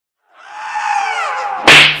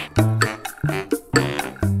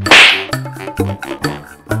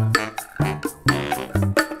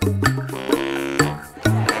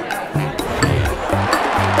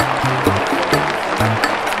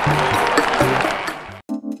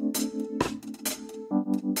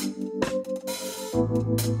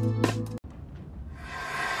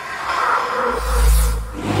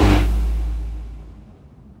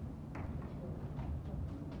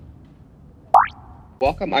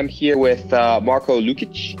Welcome. I'm here with Marko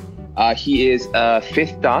Lukić. He is a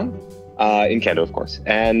fifth dan in Kendo, of course,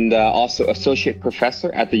 and also associate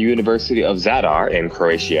professor at the University of Zadar in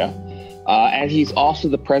Croatia. And he's also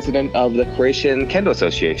the president of the Croatian Kendo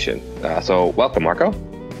Association. So welcome, Marko.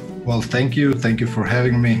 Well, thank you. Thank you for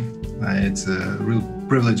having me. It's a real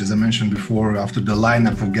privilege, as I mentioned before, after the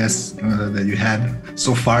lineup of guests that you had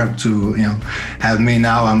so far to have me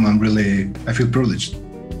now. I feel privileged.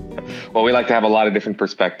 Well, we like to have a lot of different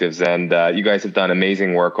perspectives, and you guys have done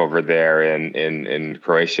amazing work over there in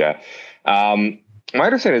Croatia. My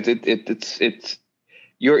understanding is it's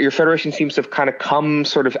your federation seems to have kind of come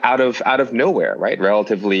sort of out of nowhere, right?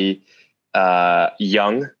 Relatively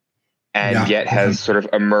young, and yet has sort of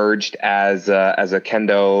emerged as a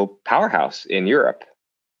kendo powerhouse in Europe.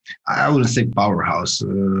 I wouldn't say powerhouse.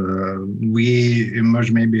 We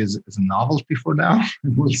emerged maybe as a novelty before now.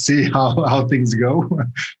 We'll see how things go.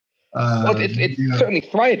 Well, it's certainly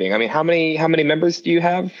thriving. I mean, how many members do you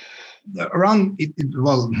have? Around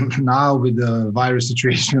well, now with the virus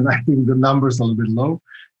situation, I think the number's a little bit low,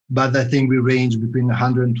 but I think we range between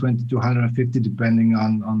 120 to 150, depending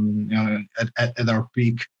on at our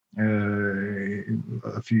peak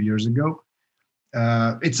a few years ago.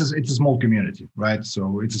 It's a small community, right?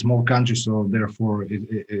 So it's a small country, so therefore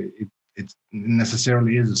it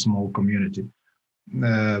necessarily is a small community.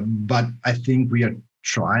 But I think we are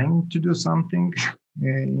trying to do something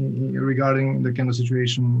regarding the Kendo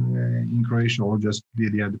situation in Croatia, or just the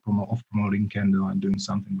idea of promoting Kendo and doing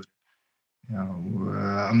something with it.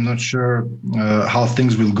 I'm not sure how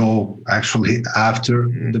things will go actually after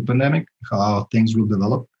the pandemic, how things will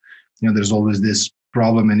develop. There's always this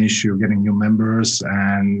problem and issue of getting new members,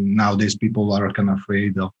 and nowadays people are kind of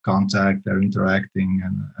afraid of contact, they're interacting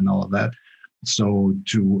and all of that. So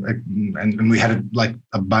and we had like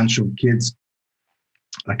a bunch of kids,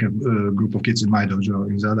 like a group of kids in my dojo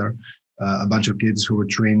in Zadar, a bunch of kids who were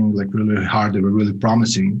training like really hard. They were really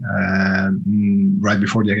promising right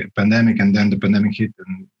before the pandemic, and then the pandemic hit,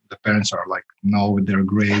 and the parents are like, "No, they're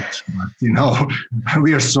great, but,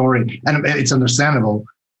 we are sorry," and it's understandable.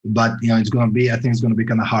 But it's going to be. I think it's going to be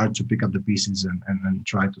kind of hard to pick up the pieces and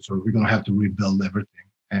try to sort of. We're going to have to rebuild everything,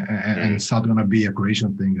 and it's not going to be a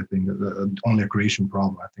Croatian thing. I think only a Croatian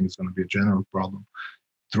problem. I think it's going to be a general problem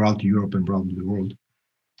throughout Europe and probably the world.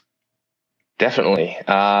 Definitely,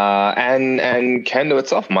 and Kendo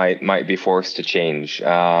itself might be forced to change.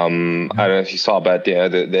 I don't know if you saw, but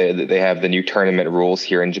they have the new tournament rules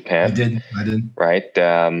here in Japan. I did. Right,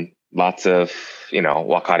 lots of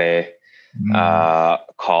wakare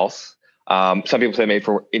calls. Some people say made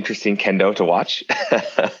for interesting Kendo to watch.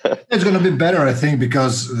 It's going to be better, I think,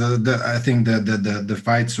 because I think the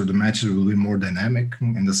fights or the matches will be more dynamic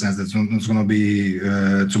in the sense that it's going to be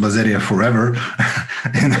Tsubazeria forever.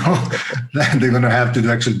 They're going to have to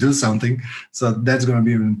actually do something. So that's going to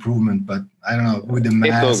be an improvement. But I don't know with the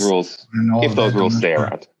mass, if those rules stay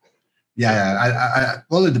around. Yeah.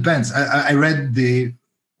 Well, it depends. I read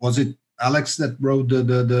was it Alex that wrote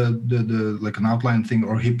the like an outline thing,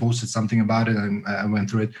 or he posted something about it, and I went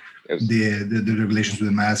through it. The regulations with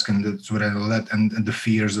the mask and all that, and the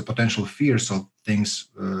fears, the potential fears of things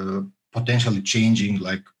potentially changing,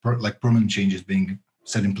 like permanent changes being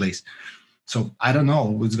set in place. So I don't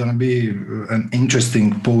know. It's going to be an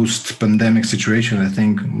interesting post-pandemic situation, I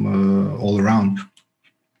think, all around.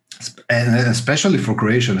 And especially for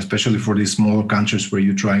Croatia, especially for these small countries where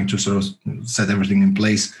you're trying to sort of set everything in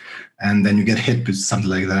place, and then you get hit with something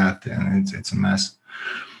like that, and it's a mess.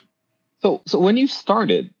 So when you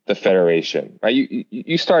started the federation, right?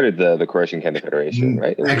 You started the Croatian Kendo Federation,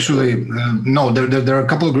 right? Actually, no. There are a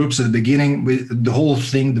couple of groups at the beginning. With the whole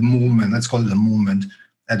thing, the movement. Let's call it the movement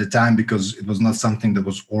at the time, because it was not something that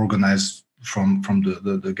was organized from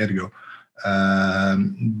the get-go.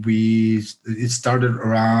 It started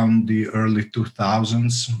around the early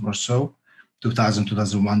 2000s or so, 2000,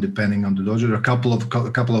 2001, depending on the dojo. There are a couple of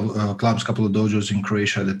clubs, couple of dojos in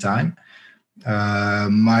Croatia at the time.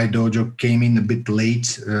 My dojo came in a bit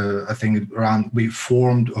late. I think we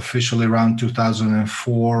formed officially around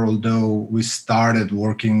 2004, although we started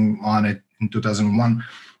working on it in 2001.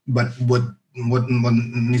 But what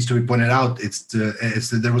needs to be pointed out is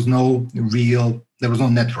that there was no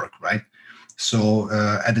network, right? So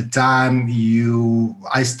at the time,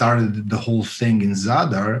 I started the whole thing in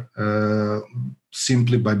Zadar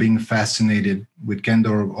simply by being fascinated with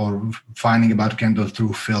Kendo or finding about Kendo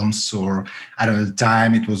through films, or at the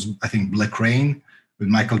time it was, I think, Black Rain with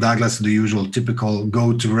Michael Douglas, the usual typical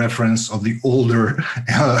go-to reference of the older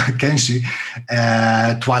Kenshi,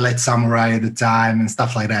 Twilight Samurai at the time and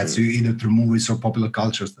stuff like that. So either through movies or popular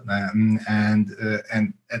cultures,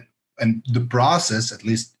 and and the process, at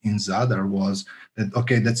least in Zadar, was that,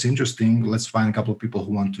 okay, that's interesting. Let's find a couple of people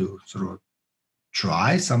who want to sort of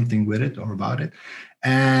try something with it or about it.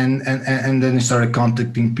 And then we started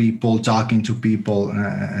contacting people, talking to people,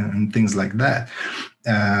 and things like that.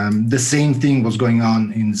 The same thing was going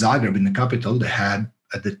on in Zagreb, in the capital. They had,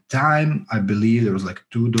 at the time, I believe there was like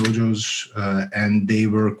 2 dojos, and they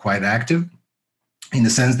were quite active in the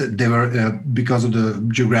sense that they were, because of the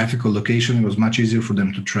geographical location, it was much easier for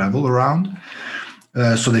them to travel around.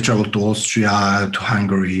 So they traveled to Austria, to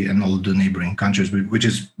Hungary, and all the neighboring countries, which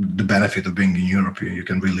is the benefit of being in Europe. You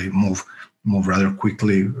can really move rather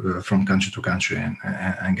quickly from country to country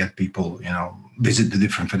and get people, visit the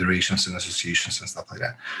different federations and associations and stuff like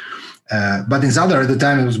that. But in Zadar at the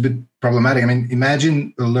time, it was a bit problematic. I mean,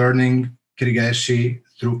 imagine learning kirigashi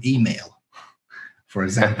through email, for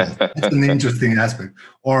example. That's an interesting aspect.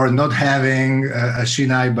 Or not having a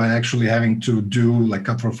shinai, but actually having to do, like,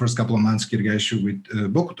 for the first couple of months, kirigashi with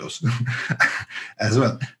bokutos as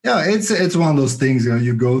well. Yeah, it's one of those things,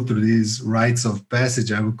 you go through these rites of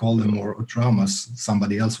passage, I would call them, or traumas,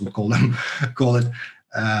 somebody else would call it,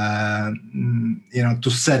 to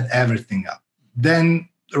set everything up. Then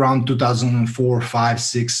around 2004, 5,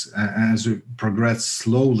 6, as we progressed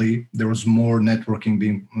slowly, there was more networking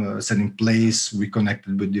being set in place. We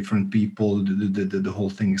connected with different people. The whole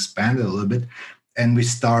thing expanded a little bit. And we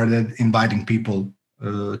started inviting people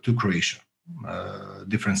to Croatia.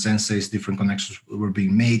 Different senseis, different connections were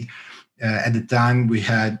being made. At the time, we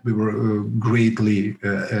had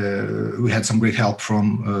some great help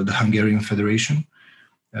from the Hungarian Federation,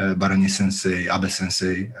 Barani Sensei, Abe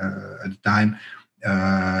Sensei at the time.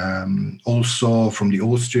 Also from the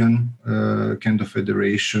Austrian Kendo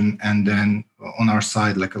Federation, and then on our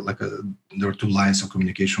side, there were 2 lines of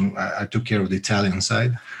communication. I took care of the Italian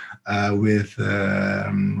side with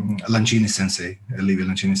Lancini Sensei, Livio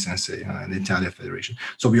Lancini Sensei, the Italian Federation.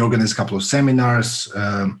 So we organized a couple of seminars.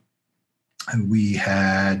 And we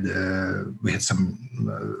had some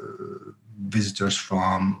visitors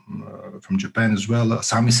from Japan as well.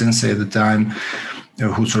 Sami Sensei at the time,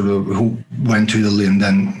 who went to Italy and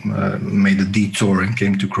then made a detour and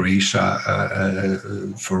came to Croatia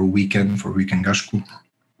for a weekend gashku.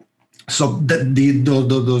 So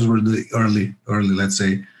those were the early, let's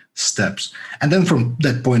say, steps. And then from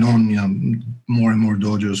that point on, more and more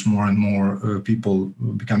dojos, more and more people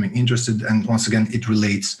becoming interested. And once again, it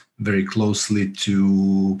relates very closely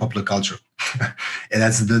to popular culture. And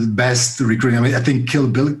that's the best recruiting. I mean, I think Kill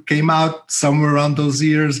Bill came out somewhere around those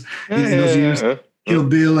years. In those years, Kill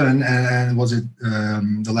Bill and was it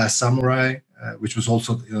The Last Samurai, which was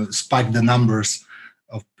also spiked the numbers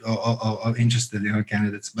of interested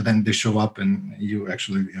candidates, but then they show up and you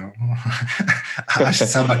actually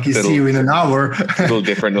Sabaki see you in an hour a little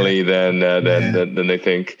differently than they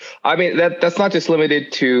think. I mean, that's not just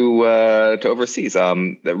limited to overseas.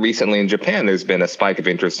 Recently in Japan, there's been a spike of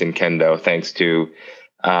interest in kendo thanks to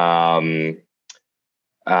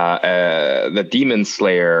the Demon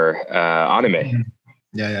Slayer anime.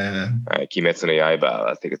 Yeah. Kimetsu no Yaiba.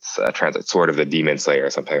 I think it's translates Sword of the Demon Slayer or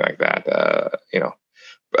something like that.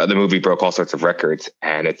 The movie broke all sorts of records,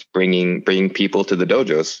 and it's bringing people to the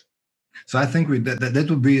dojos. So I think that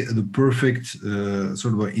would be the perfect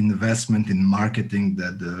sort of investment in marketing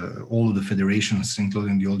that all of the federations,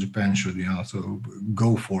 including the All Japan, should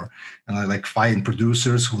go for. And I find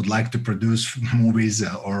producers who would like to produce movies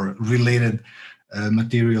or related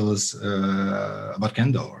materials about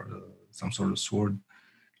kendo or some sort of sword.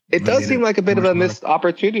 It does seem like a bit of a missed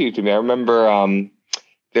opportunity to me. I remember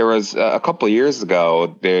there was a couple of years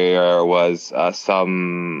ago, there was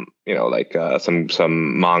some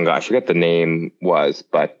manga. I forget the name was,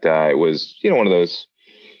 but it was, one of those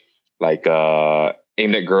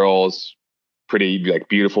aimed at girls, pretty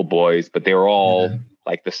beautiful boys, but they were all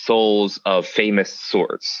like the souls of famous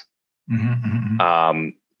swords.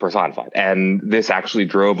 Personified, and this actually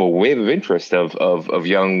drove a wave of interest of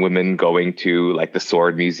young women going to the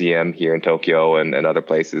Sword Museum here in Tokyo and other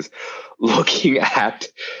places, looking at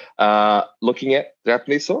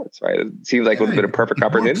Japanese swords. Right, it seems like it would have been a perfect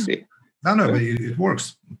opportunity. No, but it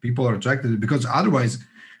works. People are attracted because otherwise,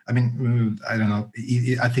 I mean, I don't know.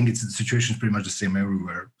 I think the situation is pretty much the same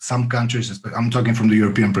everywhere. Some countries, I'm talking from the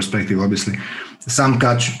European perspective, obviously, some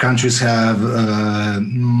countries have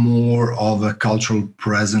more of a cultural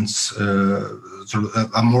presence, sort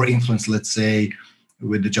of a more influence, let's say,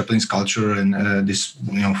 with the Japanese culture and this,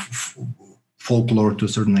 folklore to a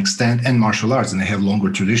certain extent, and martial arts, and they have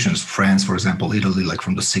longer traditions. France, for example, Italy,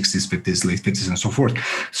 from the 60s, 50s, late 50s, and so forth.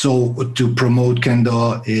 So to promote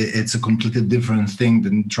kendo, it's a completely different thing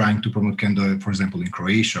than trying to promote kendo, for example, in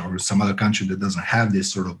Croatia or some other country that doesn't have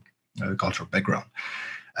this sort of cultural background.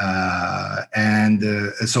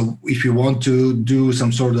 So if you want to do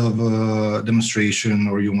some sort of demonstration,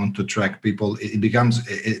 or you want to attract people, it becomes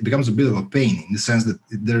a bit of a pain, in the sense that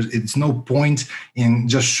it's no point in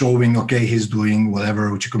just showing, okay, he's doing whatever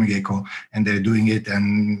uchikomi geiko and they're doing it,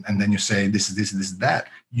 and then you say this is that.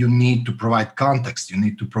 You need to provide context. You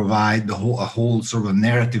need to provide a whole sort of a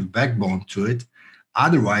narrative backbone to it.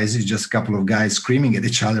 Otherwise, it's just a couple of guys screaming at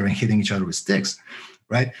each other and hitting each other with sticks.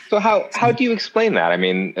 Right. So how do you explain that? I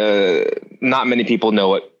mean, not many people know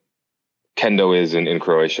what kendo is in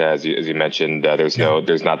Croatia, as you mentioned. There's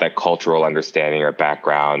not that cultural understanding or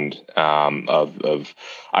background of.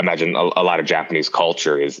 I imagine a lot of Japanese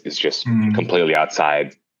culture is just completely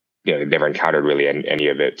outside. They've never encountered really any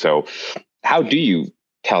of it. So how do you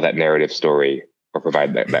tell that narrative story or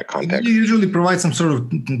provide that context? You usually provide some sort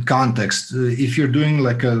of context. If you're doing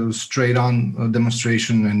like a straight-on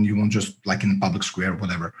demonstration and you want just like in a public square,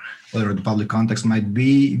 whatever the public context might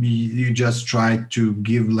be, you just try to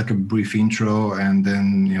give like a brief intro and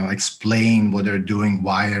then explain what they're doing,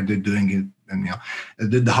 why are they doing it, and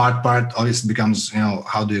the hard part obviously becomes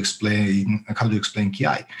how do you explain ki,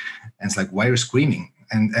 and it's like, why are you screaming?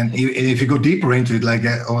 And if you go deeper into it, like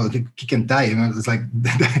kick and tie, it's like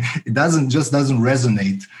it doesn't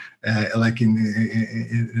resonate like in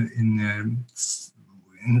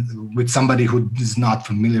with somebody who is not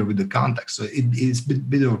familiar with the context. So it is a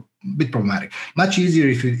bit problematic. Much easier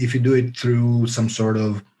if you do it through some sort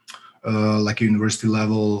of like a university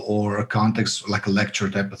level or a context, like a lecture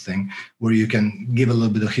type of thing, where you can give a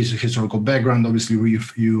little bit of historical background. Obviously, where you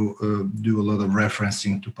do a lot of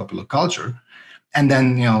referencing to popular culture. And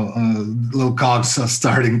then, little cogs are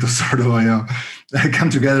starting to sort of, come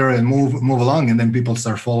together and move along, and then people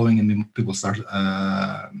start following, and then people start,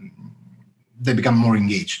 they become more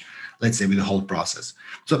engaged, let's say, with the whole process.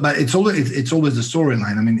 So, but it's always the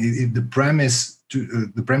storyline. I mean, the premise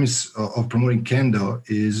of promoting kendo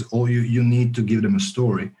is you need to give them a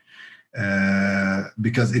story.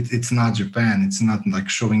 Because it's not Japan. It's not like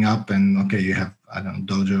showing up and okay, you have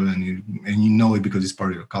dojo and you know it because it's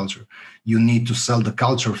part of your culture. You need to sell the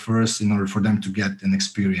culture first in order for them to get an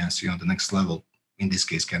experience, the next level. In this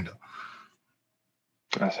case, kendo.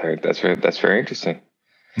 That's very interesting.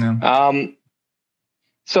 Yeah.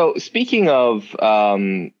 So speaking of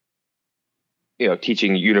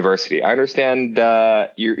teaching university, I understand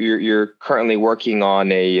you're currently working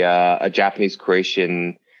on a Japanese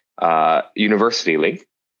Croatian university link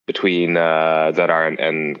between Zadar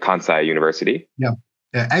and Kansai University. Yeah,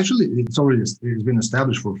 actually, it's been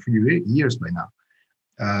established for a few years by now.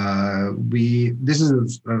 This is a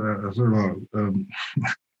sort of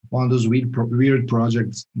one of those weird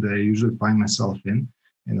projects that I usually find myself in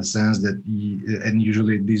the sense that, and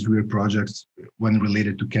usually these weird projects, when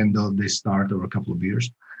related to kendo, they start over a couple of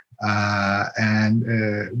years.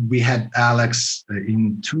 We had Alex I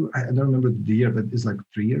don't remember the year, but it's like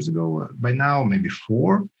 3 years ago by now, maybe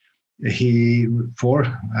 4. He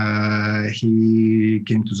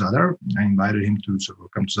came to Zadar. I invited him to sort of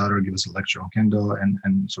come to Zadar, give us a lecture on kendo,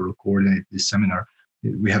 and sort of coordinate this seminar.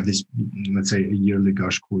 We have this, let's say, a yearly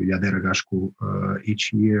gashku, Yadera gashku,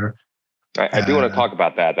 each year. I do want to talk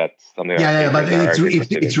about that. That's something. But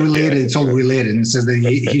it's related. It's all related. And it says that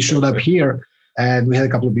he showed up here. And we had a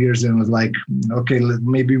couple of beers and was like, okay,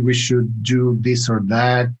 maybe we should do this or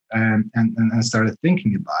that, and started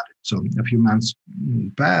thinking about it. So a few months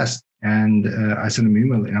passed, and I sent him an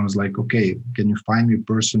email, and I was like, okay, can you find me a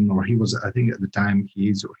person? Or he was, I think at the time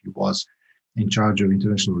he was in charge of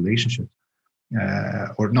international relationships, he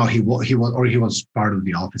was part of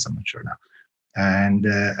the office. I'm not sure now. And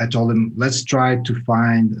I told him, let's try to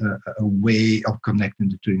find a way of connecting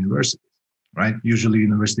the two universities. Right. Usually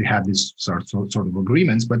university have these sort of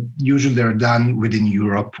agreements, but usually they're done within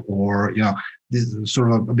Europe or, this is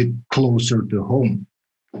sort of a bit closer to home.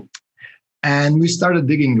 And we started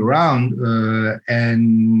digging around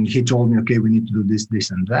and he told me, okay, we need to do this,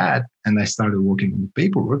 this, and that. And I started working on the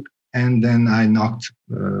paperwork. And then I knocked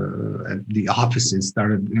at the offices,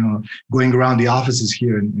 started, going around the offices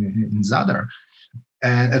here in Zadar.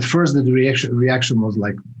 And at first, the reaction was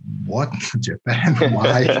like, "What, Japan?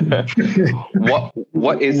 Why?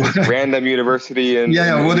 What is this random university in?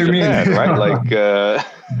 What do you mean? Right? Like,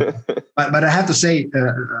 but I have to say,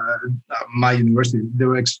 my university, they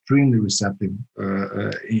were extremely receptive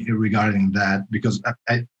regarding that, because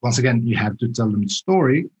once again, you have to tell them the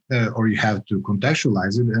story, or you have to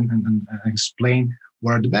contextualize it and explain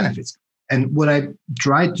what are the benefits. And what I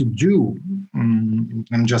tried to do,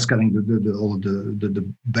 I'm just cutting the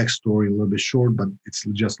backstory a little bit short, but it's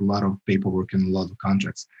just a lot of paperwork and a lot of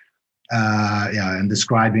contracts. And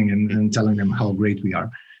describing and telling them how great we are.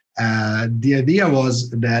 The idea was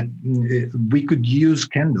that we could use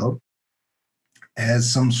Kendo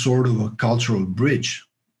as some sort of a cultural bridge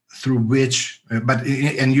through which,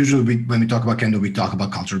 and usually when we talk about Kendo, we talk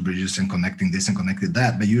about cultural bridges and connecting this and connecting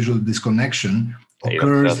that, but usually this connection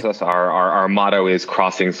occurs. That's our motto is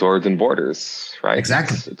crossing swords and borders, right?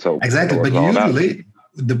 Exactly. Exactly. But usually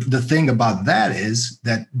the thing about that is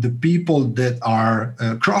that the people that are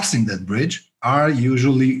crossing that bridge are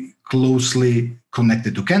usually closely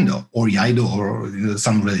connected to Kendo or iaido or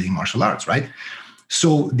some related martial arts, right?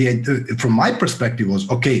 So from my perspective was,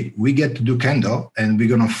 okay, we get to do Kendo and we're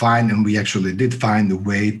going to find, and we actually did find a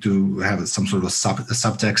way to have some sort of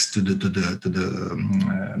subtext to the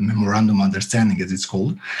memorandum understanding, as it's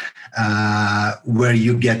called, where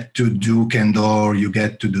you get to do Kendo or you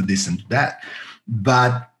get to do this and that.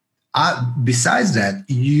 But besides that,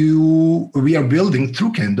 we are building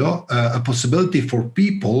through Kendo a possibility for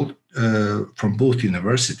people from both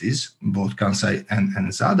universities, both Kansai and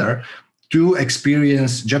Zadar, to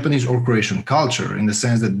experience Japanese or Croatian culture, in the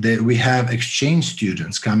sense that we have exchange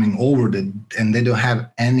students coming over and they don't have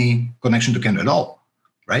any connection to Kendo at all,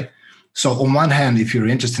 right? So on one hand, if you're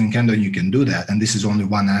interested in Kendo, you can do that. And this is only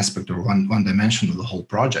one aspect or one dimension of the whole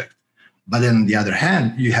project. But then on the other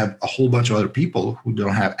hand, you have a whole bunch of other people who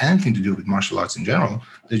don't have anything to do with martial arts in general.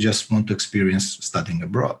 They just want to experience studying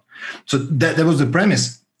abroad. So that was the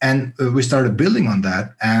premise. And we started building on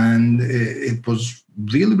that, and it was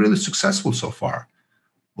really, really successful so far.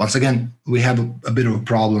 Once again, we have a bit of a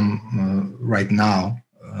problem right now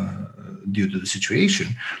due to the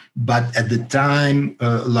situation. But at the time,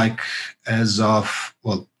 as of,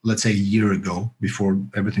 let's say a year ago, before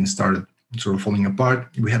everything started sort of falling apart,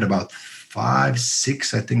 we had about 5,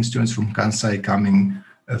 6, I think, students from Kansai coming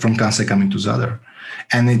to Zadar.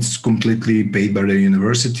 And it's completely paid by the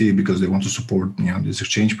university because they want to support, this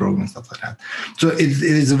exchange program and stuff like that. So it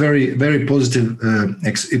is a very, very positive.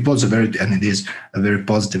 It is a very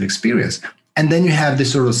positive experience. And then you have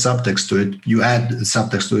this sort of subtext to it. You add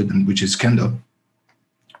subtext to it, which is Kendo,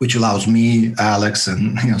 which allows me, Alex,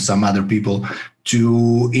 and some other people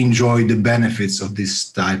to enjoy the benefits of this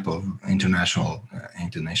type of international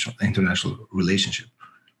relationship.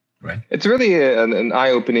 Right. It's really an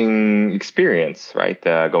eye-opening experience, right?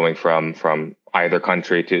 Going from either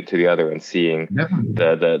country to the other and seeing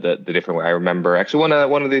the different way. I remember actually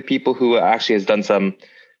one of the people who actually has done some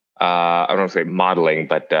I don't want to say modeling,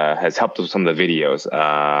 but has helped with some of the videos.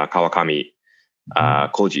 Kawakami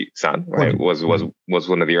Koji-san, right, was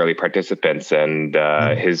one of the early participants, and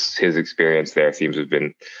his experience there seems to have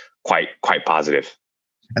been quite positive.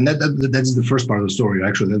 And that's the first part of the story.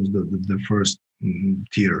 Actually, that was the first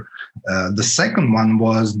tier. The second one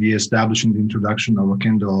was the establishing the introduction of a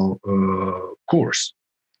Kendo course,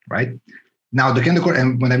 right? Now, the Kendo course,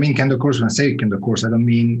 and when I mean Kendo course, when I say Kendo course, I don't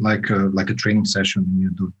mean like a training session.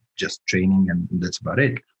 You do just training and that's about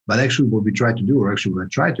it. But actually, what we try to do, or actually what I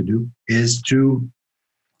try to do, is to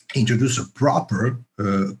introduce a proper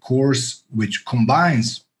course which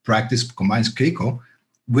combines Keiko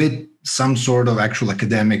with some sort of actual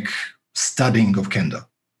academic studying of Kendo,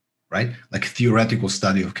 right? Like theoretical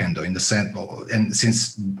study of Kendo in the sense, and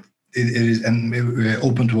since it is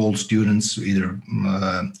open to all students, either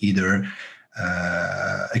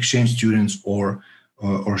exchange students or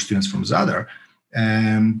students from Zadar,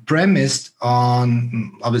 premised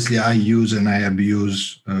on, obviously I use and I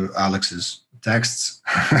abuse Alex's texts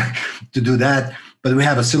to do that. But we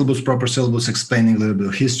have a proper syllabus explaining a little bit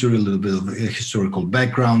of history, a little bit of historical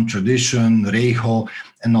background, tradition, reiho,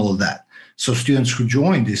 and all of that. So students who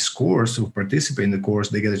join this course, who participate in the course,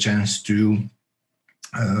 they get a chance to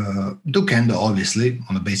do Kendo, obviously,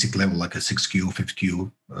 on a basic level, like a 6Q,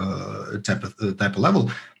 5Q type of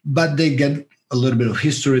level. But they get a little bit of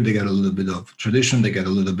history, they get a little bit of tradition, they get a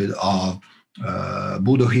little bit of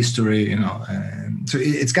budo history, And so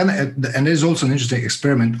it's kind of, and there's also an interesting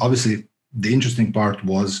experiment. Obviously, the interesting part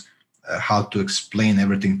was how to explain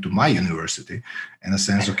everything to my university, in a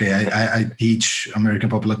sense. Okay, I teach American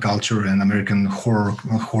popular culture and American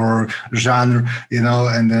horror genre,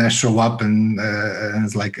 and then I show up and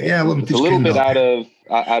it's like, yeah, let me teach a little Kendo. bit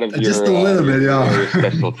out of just a little bit, your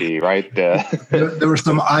specialty, right? There were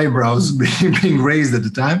some eyebrows being raised at the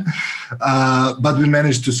time, but we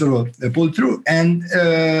managed to sort of pull it through. And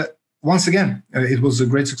once again, it was a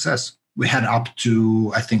great success. We had up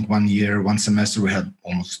to, I think, one semester, we had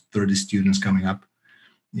almost 30 students coming up,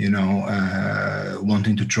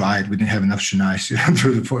 wanting to try it. We didn't have enough shinais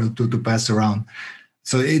to pass around.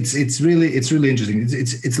 So it's really interesting.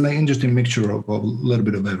 It's like an interesting mixture of a little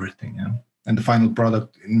bit of everything. Yeah. And the final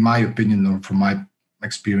product, in my opinion, or from my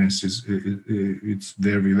experience, it's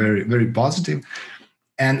very, very, very positive.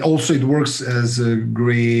 And also it works as a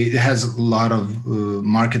great, it has a lot of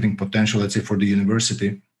marketing potential, let's say, for the university,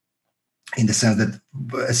 in the sense that,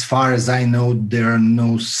 as far as I know, there are no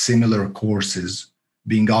similar courses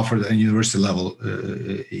being offered at university level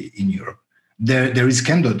in Europe. There is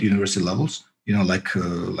Kendo at university levels,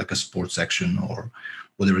 like a sports section or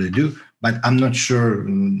whatever they do, but I'm not sure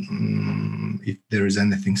if there is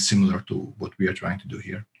anything similar to what we are trying to do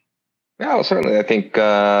here. Yeah, well, certainly. I think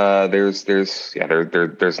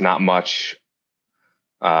there's not much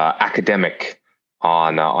academic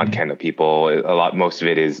on Kendo. Most of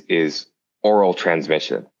it is oral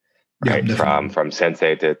transmission, right? Yeah, from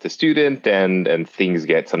sensei to student, and things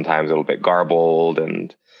get sometimes a little bit garbled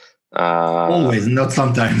and. Always, not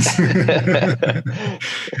sometimes.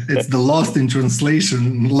 It's the lost in translation.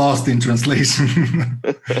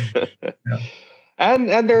 Yeah.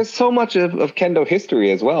 And there's so much of Kendo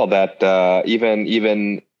history as well that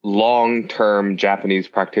even long-term Japanese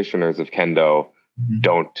practitioners of Kendo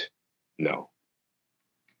don't know.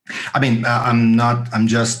 I mean, I'm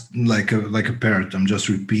just like a parrot. I'm just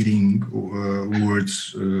repeating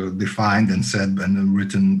words defined and said and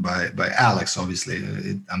written by Alex. Obviously,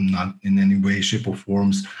 I'm not in any way, shape, or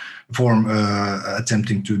form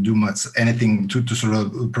attempting to do anything to sort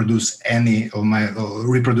of produce any of my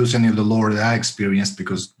reproduce any of the lore that I experienced,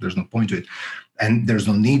 because there's no point to it, and there's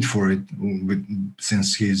no need for it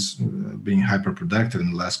since he's being hyper productive in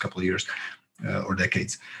the last couple of years or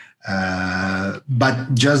decades. But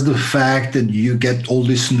just the fact that you get all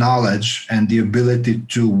this knowledge and the ability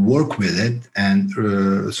to work with it and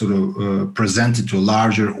present it to a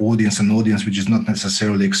larger audience, an audience which is not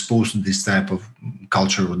necessarily exposed to this type of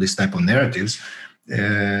culture or this type of narratives,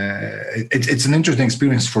 it's an interesting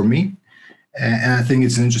experience for me, and I think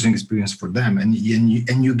it's an interesting experience for them. And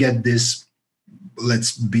you get this.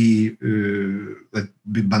 Let's be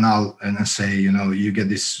banal and say, you get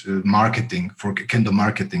this marketing for Kendo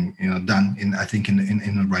marketing, done in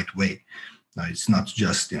the right way. It's not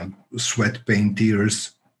just sweat, pain,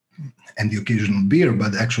 tears, and the occasional beer,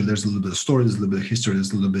 but actually there's a little bit of story, there's a little bit of history,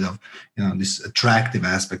 there's a little bit of this attractive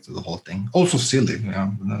aspect of the whole thing. Also silly,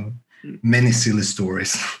 many silly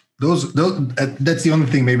stories. Those that's the only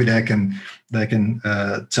thing maybe that I can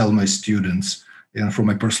tell my students. From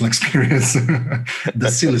my personal experience, the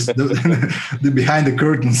silliest, the behind the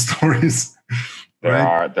curtain stories. There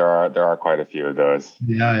are quite a few of those.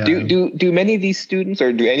 Yeah. Do many of these students,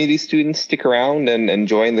 or do any of these students stick around and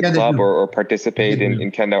join the club or participate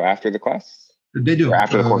in Kendo after the class? They do. Or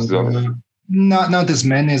after the course is over? Not as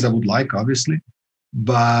many as I would like, obviously.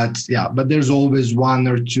 But there's always one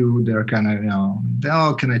or two that are kind of,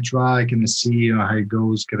 can I try? Can I see how it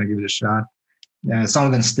goes? Can I give it a shot? Some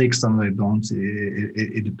of them stick, some of them don't.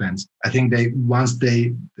 It depends. I think once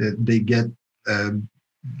they get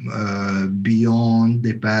beyond,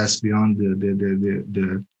 they pass beyond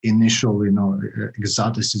the initial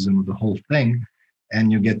exoticism of the whole thing,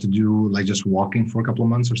 and you get to do like just walking for a couple of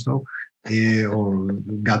months or so, or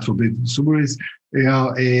God forbid Subarus,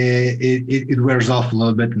 it wears off a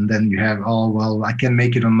little bit, and then you have I can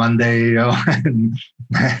make it on Monday, and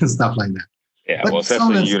stuff like that. Yeah, well,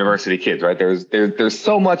 especially university kids, right? There's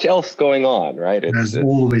so much else going on, right? There's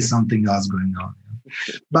always something else going on.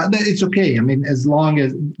 But it's okay. I mean, as long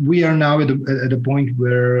as we are now at a point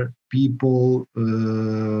where people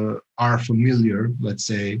are familiar, let's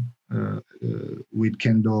say, with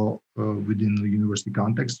Kendo within the university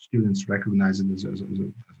context, students recognize it as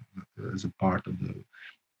a part of the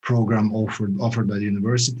program offered by the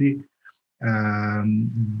university.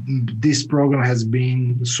 This program has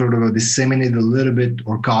been sort of disseminated a little bit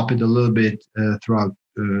or copied a little bit throughout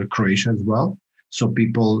Croatia as well. So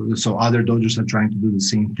other dojos are trying to do the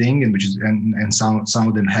same thing, and some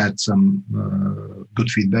of them had some good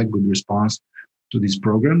feedback, good response to these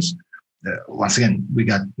programs. Once again, we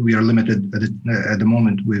are limited at the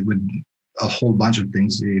moment with a whole bunch of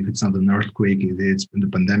things. If it's not an earthquake, it's been the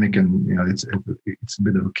pandemic, and it's a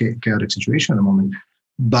bit of a chaotic situation at the moment.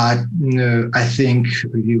 But I think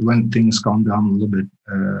when things calm down a little bit,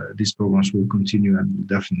 these programs will continue and will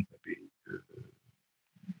definitely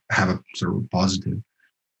have a sort of positive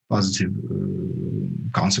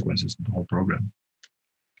consequences to the whole program.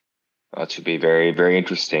 That should be very, very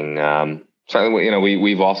interesting. So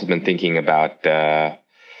we've also been thinking about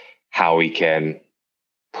how we can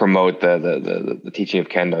promote the teaching of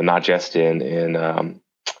Kendo, not just in the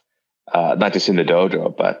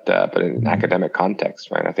dojo, but in an academic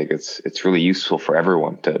context, right? I think it's really useful for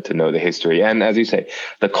everyone to know the history and, as you say,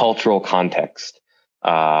 the cultural context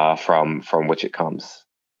from which it comes.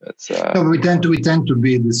 It's No, we tend to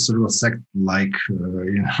be this sort of sect-like,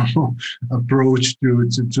 approach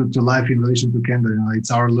to life in relation to Kendo.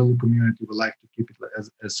 It's our little community. We like to keep it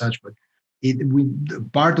as such, but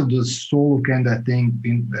part of the soul of Kendo, I think,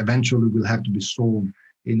 eventually will have to be solved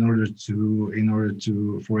in order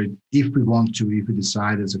to for it, if we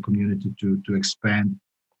decide as a community to expand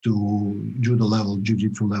to judo level,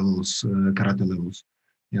 jiu-jitsu levels, karate levels.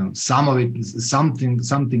 Some of it,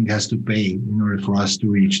 something has to pay in order for us to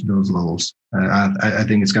reach those levels. I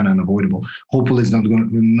think it's kind of unavoidable. Hopefully, it's not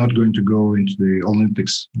going to go into the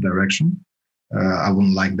Olympics direction. I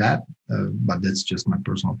wouldn't like that, but that's just my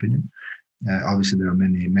personal opinion. Obviously, there are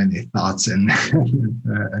many thoughts and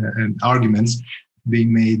and arguments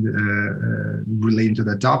being made relating to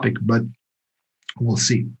that topic, but we'll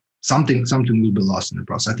see. Something will be lost in the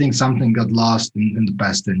process. I think something got lost in the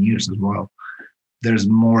past 10 years as well. There's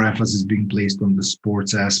more emphasis being placed on the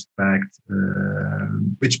sports aspect,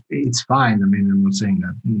 which it's fine. I mean, I'm not saying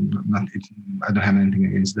that. I don't have anything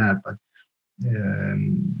against that, but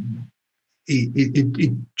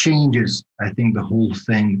it changes. I think the whole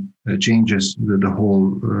thing changes the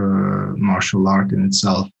whole martial art in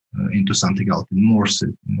itself into something else, morphs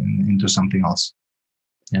it into something else.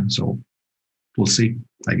 Yeah, so we'll see,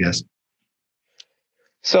 I guess.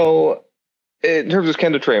 So, in terms of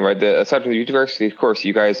Kendo training, right? Aside from the university, of course,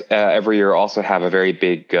 you guys every year also have a very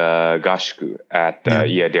big gashku at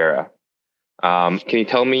iaido. Can you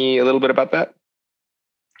tell me a little bit about that?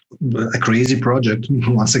 A crazy project.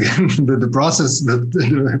 Once again, the process,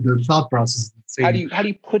 the thought process. How do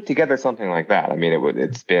you put together something like that? I mean,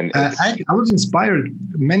 it's been. I was inspired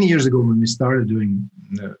many years ago when I started doing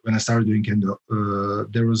Kendo.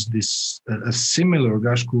 There was a similar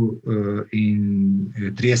gashku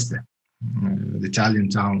in Trieste, the Italian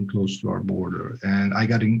town close to our border, and I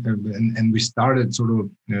got in, and we started sort of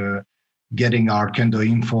getting our Kendo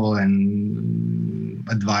info and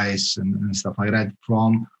advice and stuff like that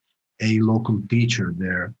from a local teacher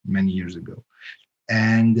there many years ago.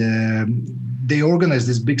 And they organized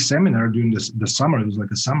this big seminar during the summer. It was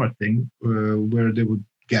like a summer thing where they would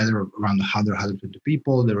gather around 150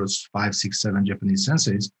 people. There was 5, 6, 7 Japanese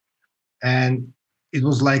senseis, and it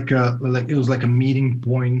was like a meeting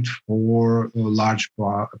point for a large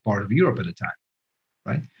part of Europe at the time,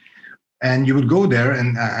 right? And you would go there,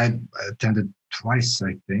 and I attended twice,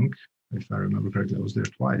 I think, if I remember correctly. I was there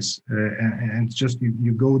twice, and it's just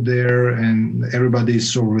you go there, and everybody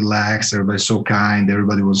is so relaxed, everybody's so kind,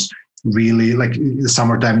 everybody was really like in the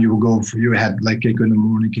summertime. You had like keiko in the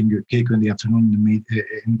morning, keiko in the afternoon.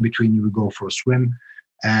 In between, you would go for a swim,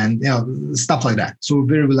 and stuff like that. So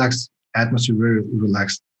very relaxed atmosphere, very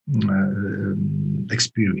relaxed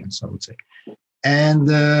experience, I would say, and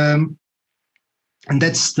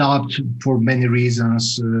that stopped for many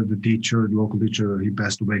reasons. The local teacher, he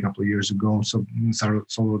passed away a couple of years ago. So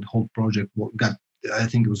the whole project I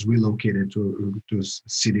think it was relocated to a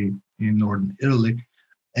city in northern Italy,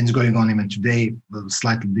 and it's going on even today.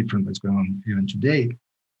 Slightly different, but it's going on even today.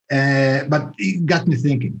 But it got me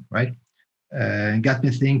thinking, right? And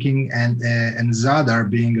Zadar,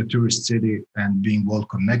 being a tourist city and being well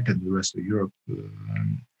connected to the rest of Europe,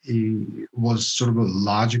 it was sort of a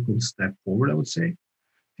logical step forward, I would say.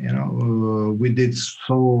 We did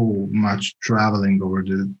so much traveling over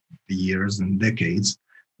the years and decades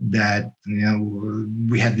that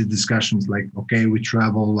we had the discussions like, okay, we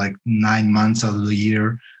travel like 9 months out of the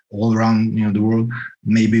year all around the world.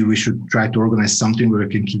 Maybe we should try to organize something where we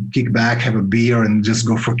can kick back, have a beer, and just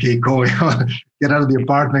go for keiko. Get out of the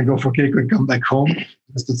apartment, go for keiko, and come back home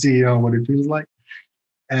just to see what it feels like.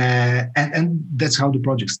 And that's how the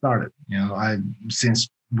project started. Since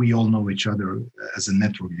we all know each other as a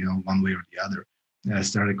network, one way or the other, I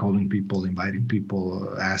started calling people, inviting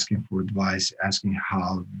people, asking for advice, asking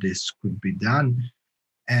how this could be done,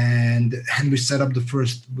 and we set up the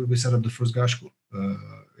first gashku.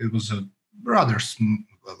 It was a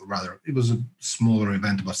it was a smaller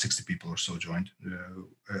event, about 60 people or so joined.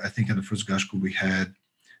 I think at the first gashku we had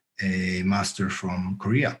a master from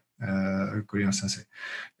Korea. Korean sensei,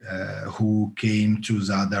 who came to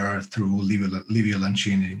Zadar through Livio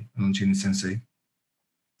Lancini sensei,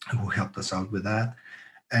 who helped us out with that.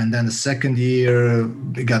 And then the second year,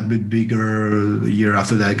 it got a bit bigger. The year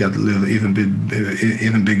after that, it got even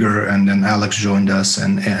bigger. And then Alex joined us,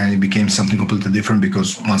 and it became something completely different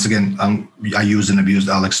because, once again, I used and abused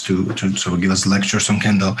Alex to sort of give us lectures on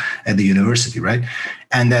Kendo at the university, right?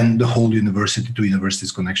 And then the whole university to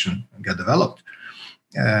universities connection got developed.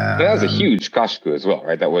 That was a huge gashku as well,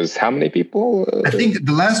 right? That was how many people? I think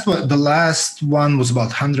the last one was about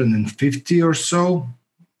 150 or so.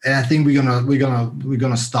 And I think we're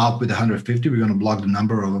gonna stop with 150. We're gonna block the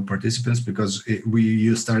number of participants because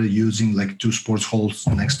we started using like 2 sports halls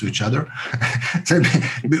next to each other,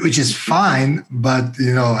 which is fine. But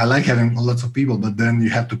I like having lots of people, but then you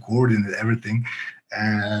have to coordinate everything,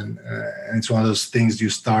 and it's one of those things you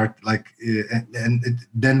start like,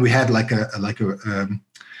 then we had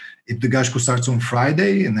if the Gashku starts on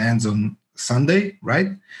Friday and ends on Sunday, right?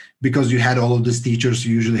 Because you had all of these teachers,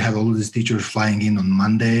 you usually have all of these teachers flying in on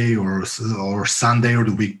Monday or Sunday or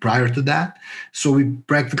the week prior to that. So we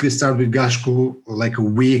practically start with Gashku like a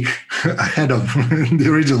week ahead of the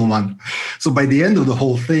original one. So by the end of the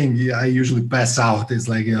whole thing, I usually pass out. It's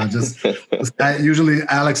like, usually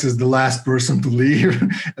Alex is the last person to leave.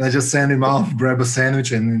 And I just send him off, grab a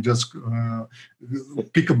sandwich and just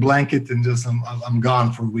pick a blanket and just I'm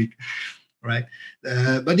gone for a week. Right.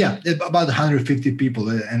 But yeah, about 150 people,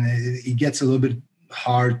 and it gets a little bit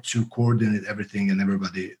hard to coordinate everything and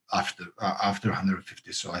everybody after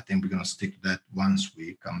 150. So I think we're going to stick to that once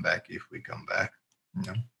we come back, if we come back.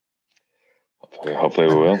 Hopefully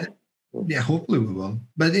we will. Yeah, hopefully we will.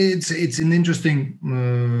 But it's an interesting.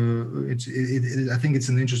 I think it's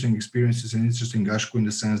an interesting experience. It's an interesting Gashku in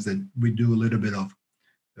the sense that we do a little bit of.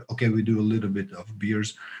 Okay, we do a little bit of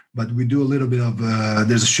beers, but we do a little bit of,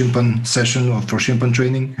 there's a Shimpan session for Shimpan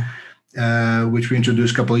training, which we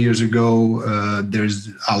introduced a couple of years ago. There's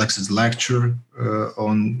Alex's lecture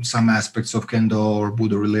on some aspects of Kendo or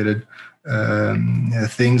Budo related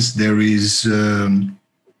things. There's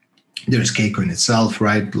Keiko in itself,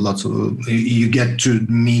 right? Lots of, you get to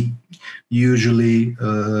meet. Usually,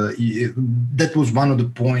 that was one of the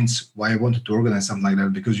points why I wanted to organize something like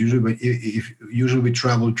that, because usually we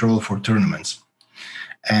travel for tournaments,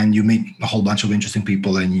 and you meet a whole bunch of interesting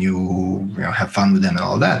people and you have fun with them and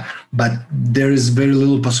all that. But there is very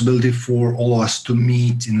little possibility for all of us to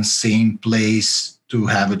meet in the same place to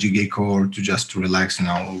have a jigeko or to relax,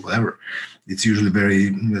 whatever. It's usually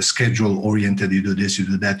very schedule oriented. You do this, you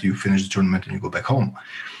do that, you finish the tournament and you go back home.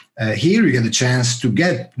 Here you get a chance to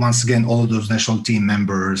get, once again, all of those national team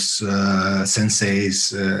members,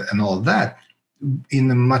 senseis, and all of that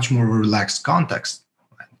in a much more relaxed context,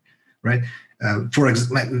 right? For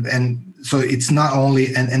example, and so it's not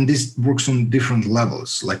only, and this works on different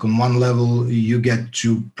levels. Like on one level, you get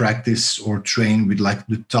to practice or train with like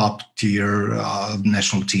the top tier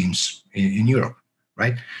national teams in Europe,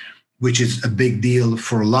 right? Which is a big deal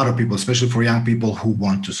for a lot of people, especially for young people who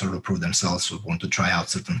want to sort of prove themselves, who want to try out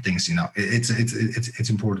certain things. It's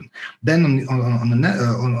important. Then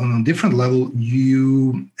on a different level,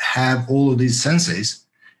 you have all of these senseis,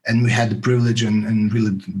 and we had the privilege and really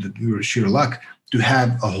the sheer luck to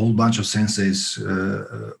have a whole bunch of senseis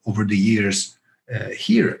over the years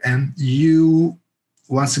here. And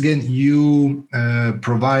once again, you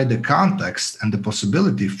provide the context and the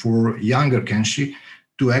possibility for younger Kenshi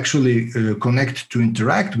to actually connect, to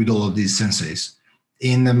interact with all of these senseis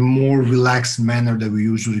in a more relaxed manner than we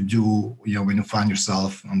usually do, when you find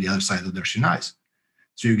yourself on the other side of their shinais.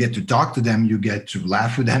 So you get to talk to them, you get to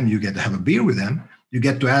laugh with them, you get to have a beer with them, you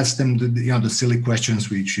get to ask them the silly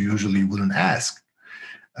questions which you usually wouldn't ask.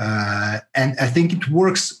 And I think it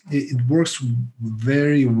works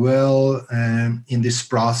very well in this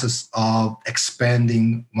process of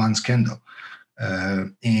expanding one's kendo.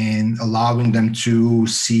 In allowing them to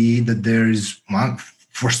see that there is one,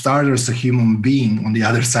 for starters, a human being on the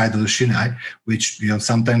other side of the shinai, which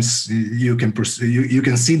sometimes you can you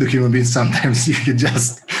can see the human being, sometimes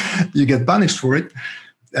you get punished for it.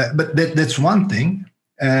 But that's one thing.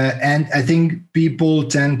 And I think people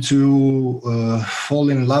tend to fall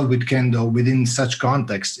in love with kendo within such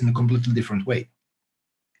context in a completely different way.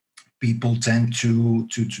 People tend to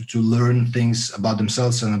learn things about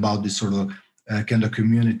themselves and about this sort of kendo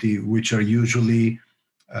community, which are usually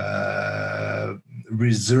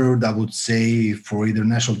reserved, I would say, for either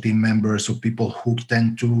national team members or people who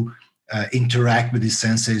tend to interact with these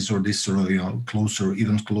senseis or this sort of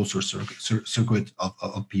even closer circuit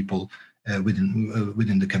of people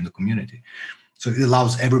within the kendo community. So it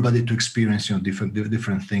allows everybody to experience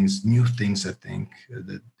different things, new things. I think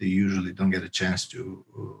that they usually don't get a chance to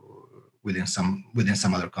within some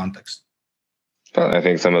other context. Well, I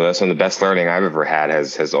think some of the best learning I've ever had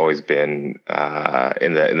has always been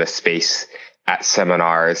in the space at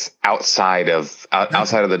seminars outside of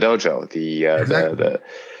the dojo,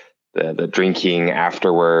 the drinking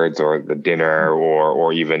afterwards, or the dinner,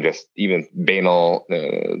 or even banal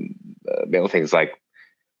things like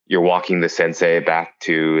you're walking the sensei back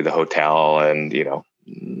to the hotel, and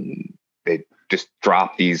they just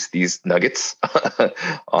drop these nuggets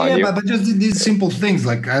on you? But just these simple things,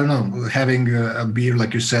 like, I don't know, having a beer,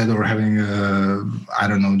 like you said, or having I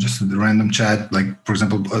don't know, just a random chat, like, for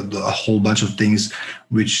example, a whole bunch of things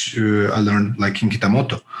which I learned, like in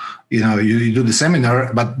Kitamoto. You do the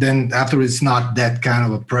seminar, but then after, it's not that kind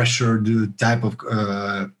of a pressured type of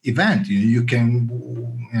event. You can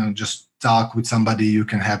just talk with somebody, you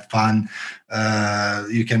can have fun,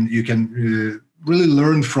 you can really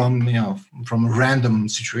learn from a random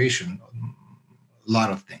situation a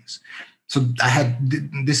lot of things. So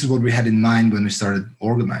this is what we had in mind when we started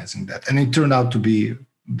organizing that, and it turned out to be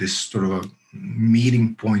this sort of a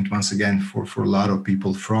meeting point once again for a lot of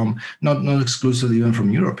people from not exclusively even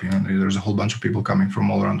from Europe. There's a whole bunch of people coming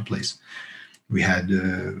from all around the place. We had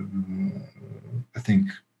I think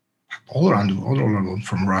all around,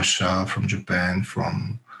 from Russia, from Japan,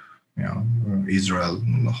 from Israel,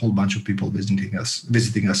 a whole bunch of people visiting us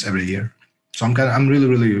every year. So I'm really,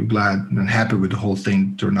 really glad and happy with the whole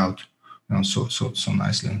thing turned out so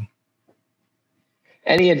nicely.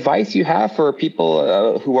 Any advice you have for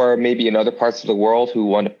people who are maybe in other parts of the world who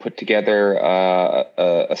want to put together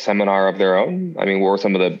a seminar of their own? I mean, what were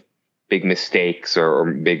some of the big mistakes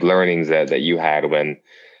or big learnings that you had when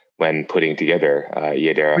putting together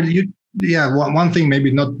iaido? One thing,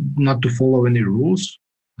 maybe not to follow any rules.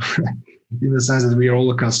 In the sense that we are all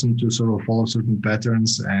accustomed to sort of follow certain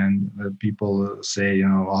patterns, and people say,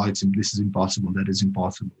 this is impossible, that is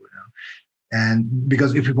impossible. And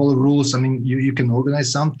because if you follow rules, I mean, you can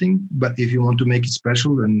organize something, but if you want to make it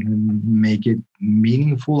special and make it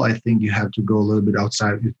meaningful, I think you have to go a little bit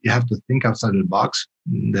outside. You have to think outside the box.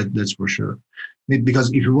 That's for sure.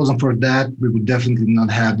 Because if it wasn't for that, we would definitely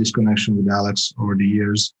not have this connection with Alex over the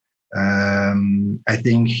years. I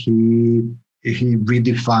think he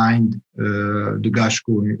redefined the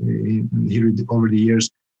Gashku over the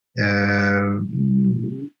years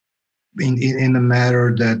in a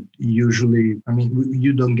matter that usually, I mean,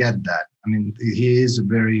 you don't get that. I mean, he is a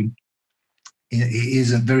very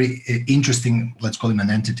interesting, let's call him an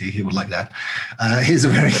entity. He would like that. He's a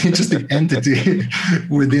very interesting entity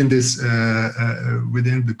within this,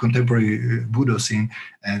 within the contemporary budo scene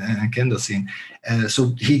and kendo scene.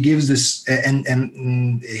 So he gives this,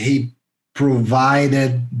 and he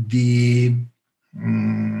provided the,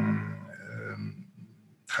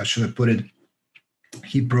 how should I put it?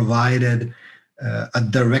 He provided a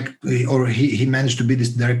direct, or he managed to be this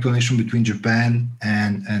direct connection between Japan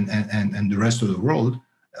and the rest of the world,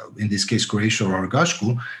 in this case Croatia or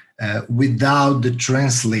Gashku, without the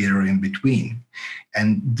translator in between.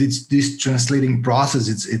 And this translating process,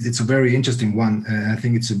 it's a very interesting one. I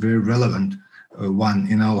think it's a very relevant one.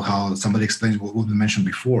 How somebody explains what we mentioned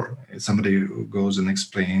before. Somebody goes and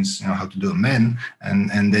explains how to do a men,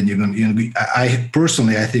 and then you're going. I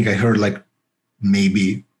personally, I think I heard like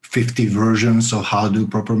maybe 50 versions of how to do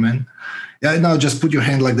proper men. Yeah, no, just put your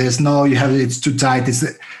hand like this. No, you have it's too tight. It's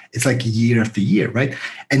like year after year, right?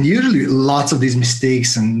 And usually lots of these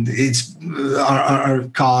mistakes and are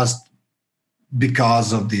caused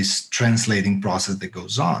because of this translating process that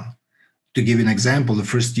goes on. To give you an example, the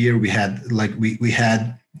first year we had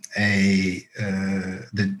the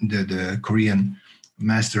Korean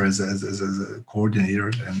master as a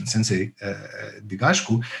coordinator and sensei, the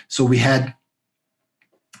Gashku. So we had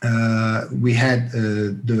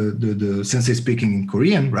the sensei speaking in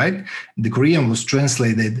Korean, right? The Korean was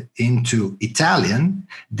translated into Italian.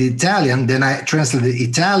 The Italian, then I translated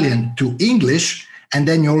Italian to English, and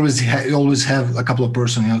then you always have a couple of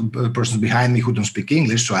persons behind me who don't speak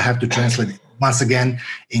English, so I have to translate once again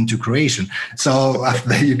into Croatian. So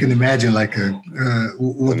you can imagine, like,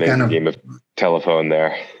 what kind of game of telephone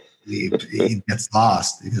there. It gets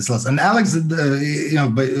lost. And Alex,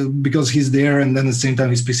 because he's there, and then at the same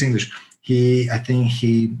time he speaks English. I think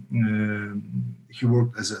he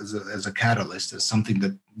worked as a catalyst, as something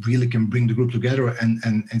that really can bring the group together.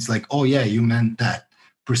 And it's like, oh yeah, you meant that,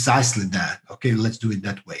 precisely that. Okay, let's do it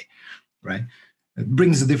that way, right? It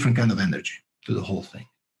brings a different kind of energy to the whole thing.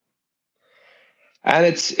 And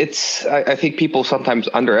I think people sometimes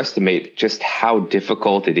underestimate just how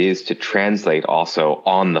difficult it is to translate also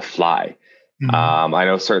on the fly. Mm-hmm. I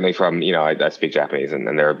know certainly from, I speak Japanese, and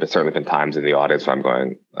there have certainly been times in the audience where I'm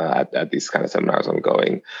going at these kind of seminars, I'm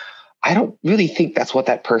going, I don't really think that's what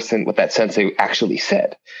that sensei actually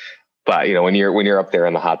said. But, when you're up there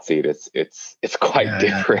in the hot seat, it's quite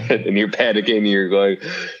different. And you're panicking and you're going,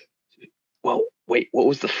 well, wait, what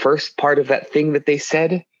was the first part of that thing that they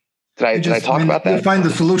said? Did I talk about that? You find the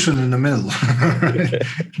solution in the middle. the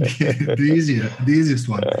easiest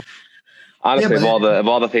one. Honestly, of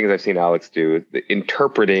all the things I've seen Alex do,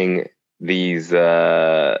 interpreting these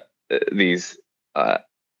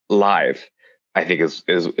live, I think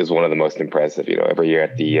is one of the most impressive. You know, every year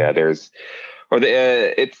at the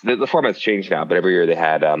the format's changed now, but every year they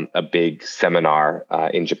had a big seminar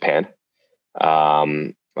in Japan.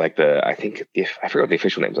 Like I forgot what the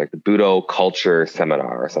official name is, like the Budo Culture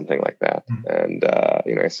Seminar or something like that. And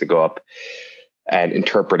you know, it's to go up and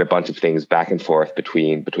interpret a bunch of things back and forth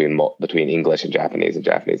between English and Japanese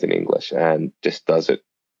and English, and just does it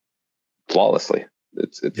flawlessly.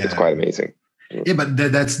 It's quite amazing. Yeah, but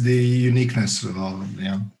that's the uniqueness of, you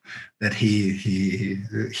know, that he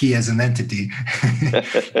as an entity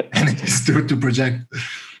and it's to project.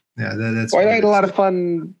 Yeah, that's. Well, I had a lot of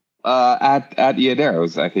fun at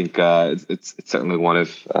iaido. I think it's certainly one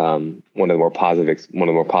of the more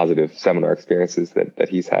positive seminar experiences that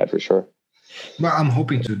he's had for sure. Well, I'm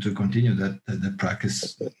hoping to continue that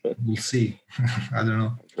practice. We'll see. I don't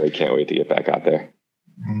know. I can't wait to get back out there.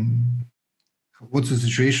 What's the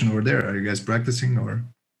situation over there? Are you guys practicing or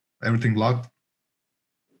everything locked?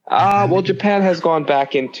 Well, Japan has gone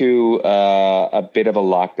back into a bit of a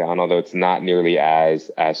lockdown, although it's not nearly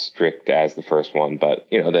as strict as the first one. But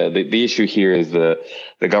you know, the issue here is the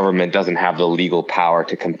government doesn't have the legal power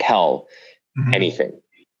to compel anything,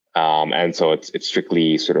 and so it's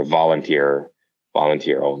strictly sort of volunteer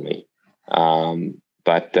only.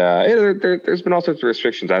 But there's been all sorts of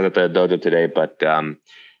restrictions. I was at the dojo today, but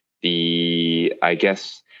I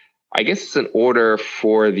guess it's an order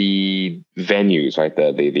for the venues, right?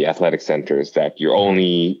 The athletic centers, that you're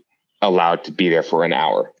only allowed to be there for an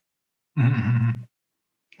hour.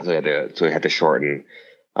 So we had to shorten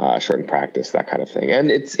practice, that kind of thing,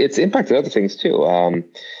 and it's impacted other things too.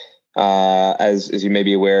 As you may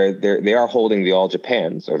be aware, they are holding the All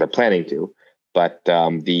Japans, or they're planning to, but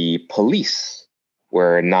the police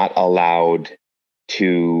were not allowed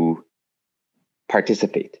to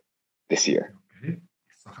participate this year. Okay.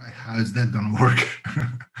 So how is that going to work?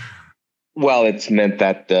 Well, it's meant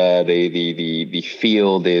that the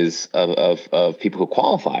field is of people who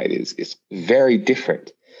qualified is very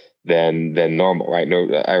different than normal, right? No,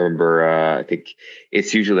 I remember I think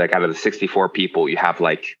it's usually like out of the 64 people, you have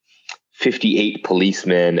like 58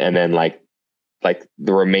 policemen, and then like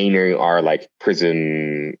the remaining are like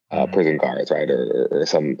prison guards, right, or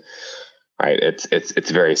some, right?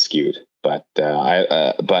 It's very skewed, but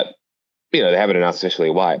you know, they haven't announced officially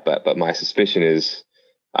why, but my suspicion is,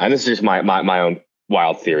 and this is just my own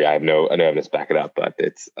wild theory, I have no evidence to back it up, but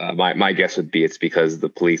it's my guess would be it's because the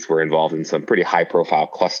police were involved in some pretty high profile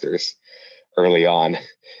clusters early on.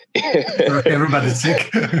 Everybody's sick.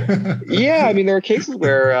 Yeah, I mean, there were cases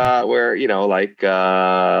where you know,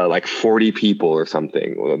 like 40 people or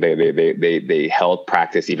something, they held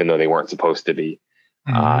practice even though they weren't supposed to be,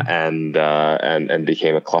 and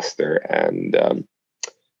became a cluster, and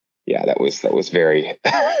yeah, that was very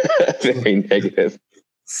very negative.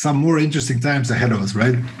 Some more interesting times ahead of us,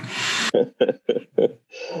 right?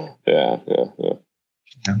 Yeah.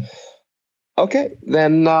 Okay,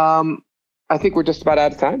 then I think we're just about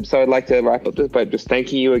out of time, so I'd like to wrap up this by just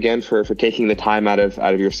thanking you again for taking the time out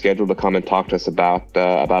of your schedule to come and talk to us about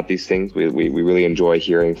these things. We really enjoy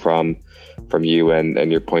hearing from you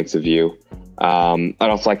and your points of view. I'd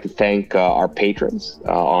also like to thank our patrons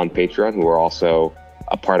on Patreon, who are also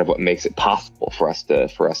a part of what makes it possible for us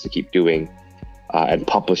to keep doing and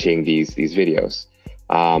publishing these videos.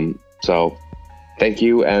 So thank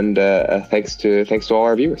you, and thanks to all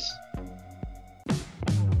our viewers.